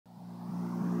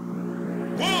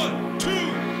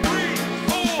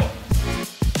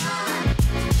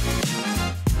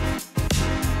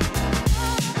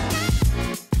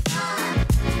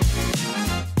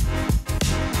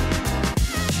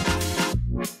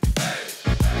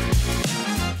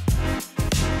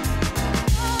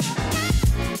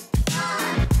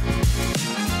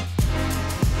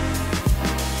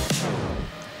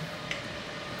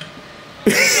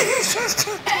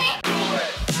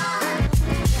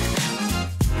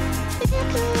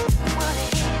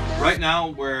Right now,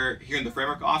 we're here in the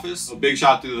Framework office. A big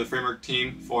shout out to the Framework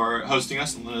team for hosting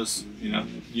us and letting us,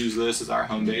 use this as our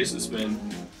home base. It's been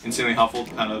insanely helpful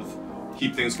to kind of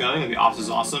keep things going, and the office is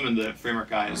awesome, and the Framework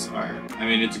guys are,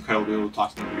 it's incredible to be able to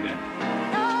talk to them every day.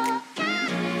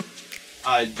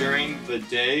 During the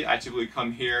day, I typically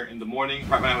come here in the morning,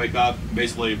 right when I wake up,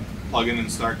 basically plug in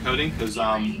and start coding, because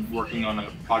I'm working on a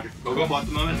project for GoGoPool at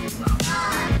the moment.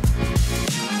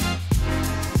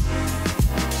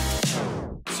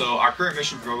 So our current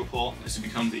mission for GoGoPool is to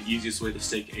become the easiest way to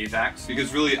stake AVAX,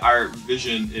 because really our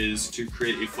vision is to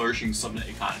create a flourishing subnet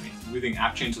economy. We think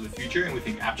app chains are the future, and we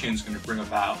think app chains are going to bring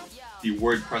about the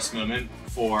WordPress moment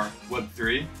for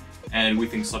Web3, and we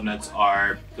think subnets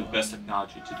are the best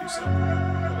technology to do so.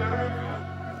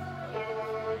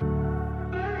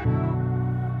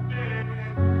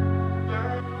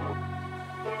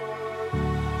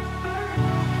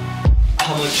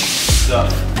 How much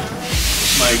stuff,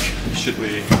 Mike, should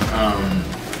we?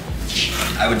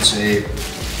 I would say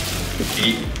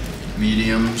 8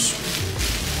 mediums,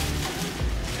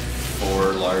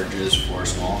 4 larges, 4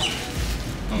 smalls.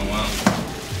 Oh wow.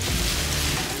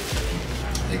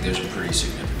 I think there's a pretty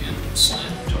significant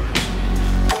slant towards me.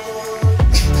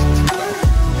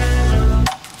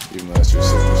 You master your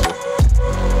signature.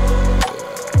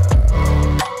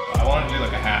 I wanted to do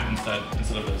like a hat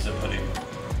instead of a zip hoodie.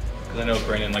 Because I know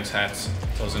Brandon likes hats,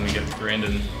 so I was going to give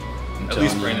Brandon, at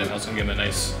least Brandon, I was going to give him a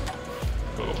nice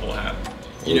GoGoPool hat.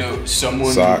 You know,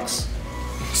 someone... Socks.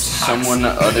 Someone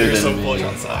other You're than so me. bullish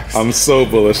on socks. I'm so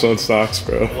bullish on socks,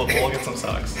 bro. We'll get some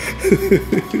socks.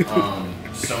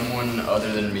 Someone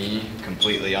other than me,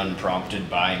 completely unprompted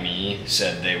by me,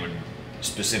 said they would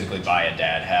specifically buy a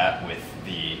dad hat with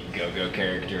the Go-Go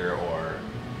character or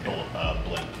blimp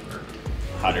or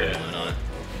hot air balloon on it.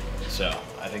 So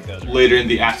I think those are... Later in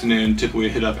the afternoon, typically we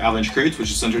hit up Avalanche Creates,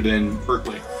 which is centered in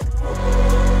Berkley.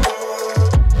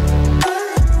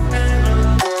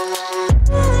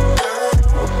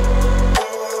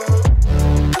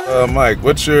 Mike,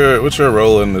 what's your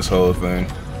role in this whole thing?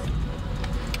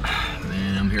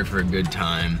 Man, I'm here for a good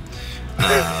time.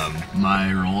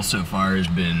 My role so far has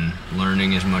been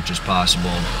learning as much as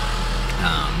possible,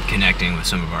 connecting with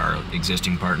some of our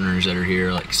existing partners that are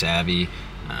here, like Savvy,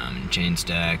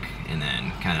 Chainstack, and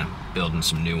then kind of building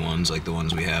some new ones like the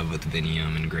ones we have with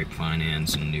Vinium and Grape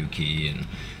Finance and Newkey and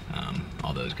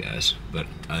all those guys. But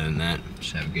other than that,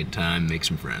 just have a good time, make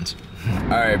some friends.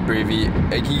 Alright, Breevy,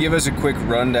 hey, can you give us a quick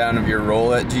rundown of your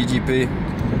role at GGP?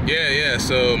 Yeah,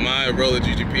 so my role at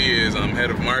GGP is I'm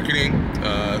head of marketing.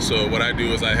 So what I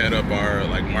do is I head up our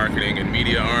marketing and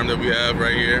media arm that we have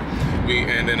right here.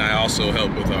 And then I also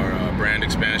help with our brand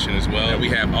expansion as well. We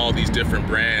have all these different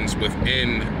brands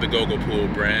within the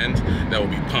GoGoPool brand that will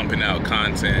be pumping out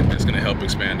content that's going to help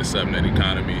expand the subnet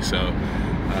economy. So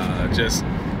just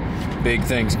big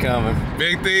things coming.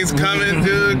 Big things coming,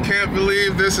 dude. Can't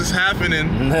believe this is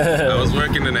happening. I was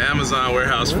working in the Amazon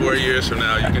warehouse 4 years from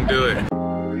now. You can do it.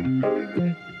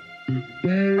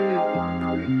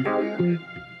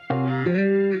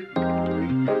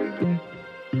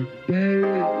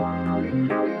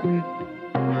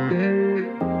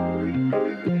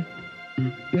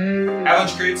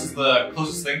 Avalanche Creates is the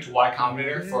closest thing to Y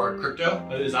Combinator for crypto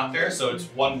that is out there. So it's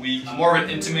 1 week, more of an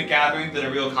intimate gathering than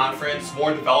a real conference,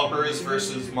 more developers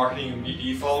versus marketing and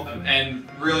BD folk, and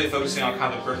really focusing on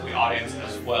kind of the Berkeley audience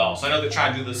as well. So I know they're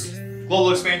trying to do this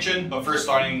global expansion, but first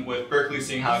starting with Berkeley,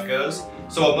 seeing how it goes.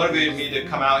 So what motivated me to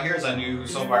come out here is I knew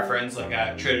some of our friends like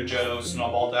at Trader Joe's,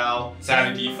 Snowball DAO,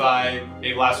 Savvy DeFi,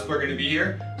 AVAX were going to be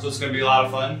here. So it's going to be a lot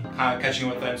of fun, kind of catching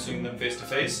with them, seeing them face to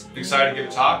face. Excited to give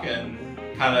a talk and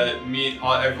kind of meet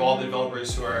all the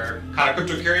developers who are kind of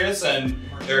crypto curious and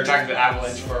they're attracted to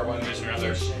Avalanche for one reason or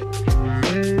another.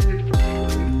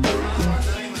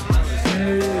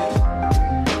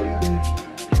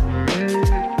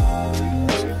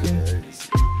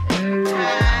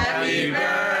 Happy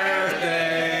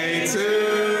birthday to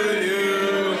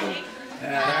you.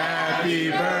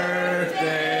 Happy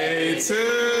birthday to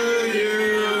you.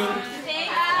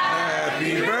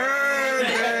 Happy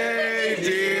birthday,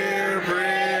 dear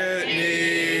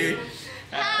Brittany.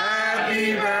 Happy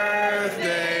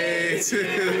birthday to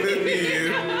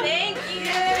you. Thank you.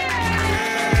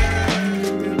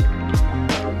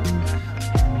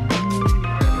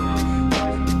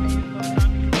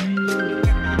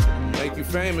 Make you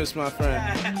famous, my friend.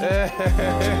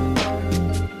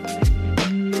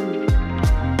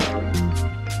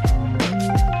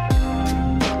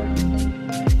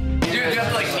 Dude, you have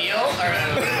to like kneel or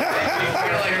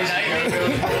like knight?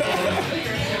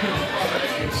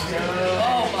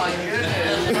 Oh my goodness.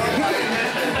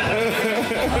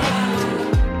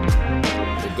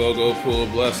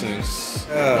 GoGoPool blessings.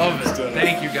 Love it.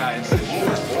 Thank you guys.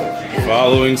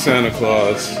 Following Santa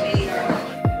Claus.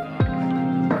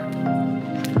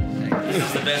 This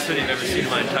is the best hoodie I've ever seen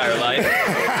in my entire life.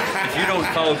 If you don't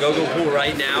follow GoGoPool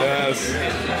right now, Yes.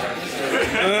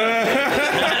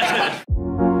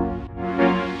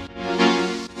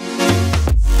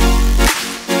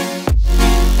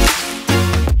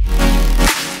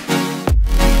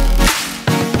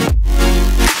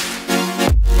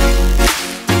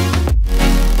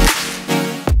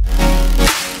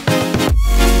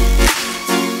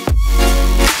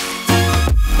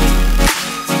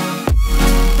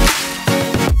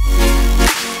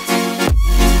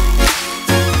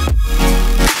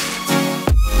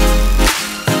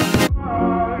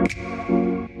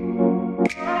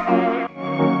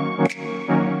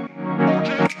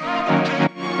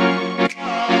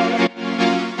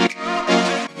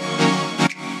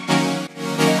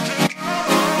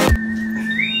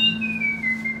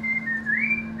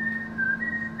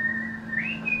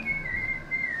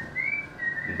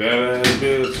 Badass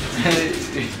bitch.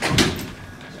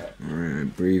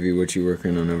 Alright, Breevy, what you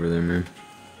working on over there, man?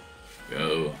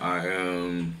 Yo, I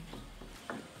am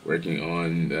working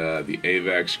on the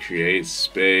AVAX Creates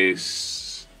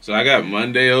space. So I got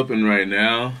Monday open right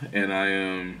now,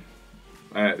 and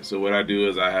so what I do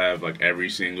is I have like every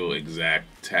single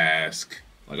exact task,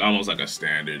 like almost like a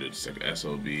standard. It's like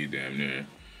SOB, damn near.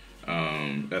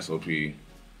 SOP.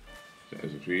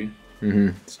 SOP?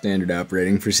 Standard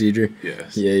operating procedure.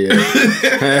 Yes. Yeah.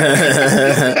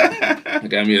 I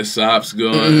got me a SOPs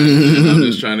going. I'm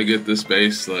just trying to get the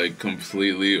space like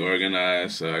completely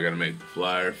organized, so I gotta make the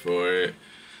flyer for it.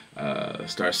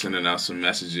 Start sending out some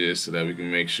messages so that we can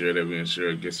make sure that we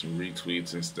get some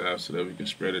retweets and stuff so that we can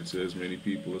spread it to as many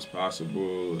people as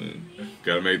possible, and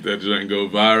gotta make that joint go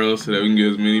viral so that we can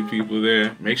get as many people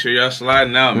there. Make sure y'all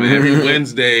sliding out, man. Every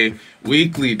Wednesday,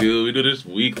 weekly, dude. We do this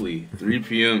weekly, 3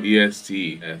 p.m.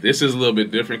 EST. This is a little bit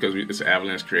different because it's an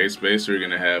Avalanche Creates space, so we're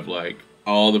gonna have like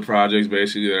all the projects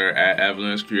basically that are at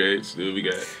Avalanche Creates. Dude, we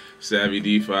got Savvy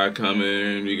DeFi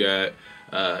coming. We got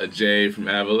Jay from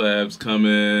Avalabs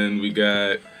coming. We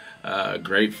got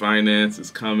Great Finance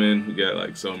is coming. We got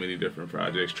like so many different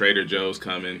projects. Trader Joe's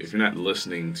coming. If you're not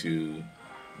listening to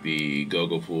the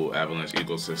GoGoPool Avalanche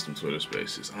ecosystem Twitter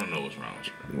spaces, I don't know what's wrong with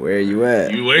you. Where you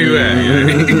at? Where you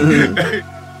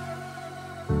at?